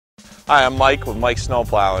Hi, I'm Mike with Mike's Snow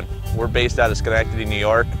Plowing. We're based out of Schenectady, New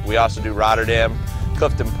York. We also do Rotterdam,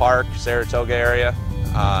 Clifton Park, Saratoga area.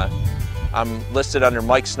 I'm listed under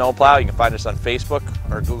Mike's Snow Plow. You can find us on Facebook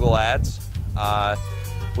or Google Ads.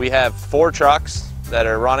 We have 4 trucks that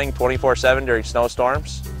are running 24/7 during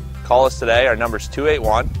snowstorms. Call us today. Our number is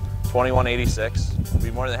 281-2186. We'll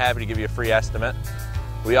be more than happy to give you a free estimate.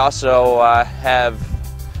 We also have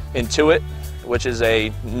Intuit, which is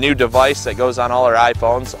a new device that goes on all our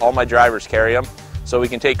iPhones. All my drivers carry them, so we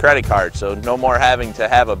can take credit cards. So no more having to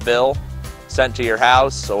have a bill sent to your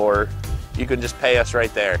house, or you can just pay us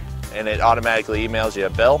right there, and it automatically emails you a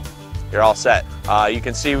bill. You're all set. You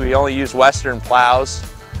can see we only use Western plows,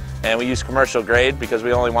 and we use commercial grade because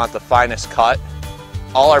we only want the finest cut.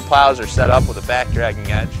 All our plows are set up with a back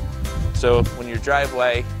dragging edge, so when your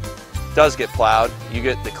driveway does get plowed, you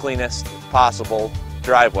get the cleanest possible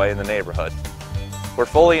driveway in the neighborhood. We're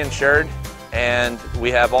fully insured, and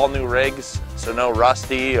we have all new rigs, so no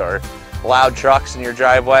rusty or loud trucks in your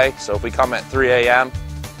driveway. So if we come at 3 a.m.,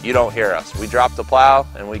 you don't hear us. We drop the plow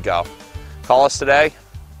and we go. Call us today.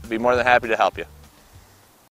 We'll be more than happy to help you.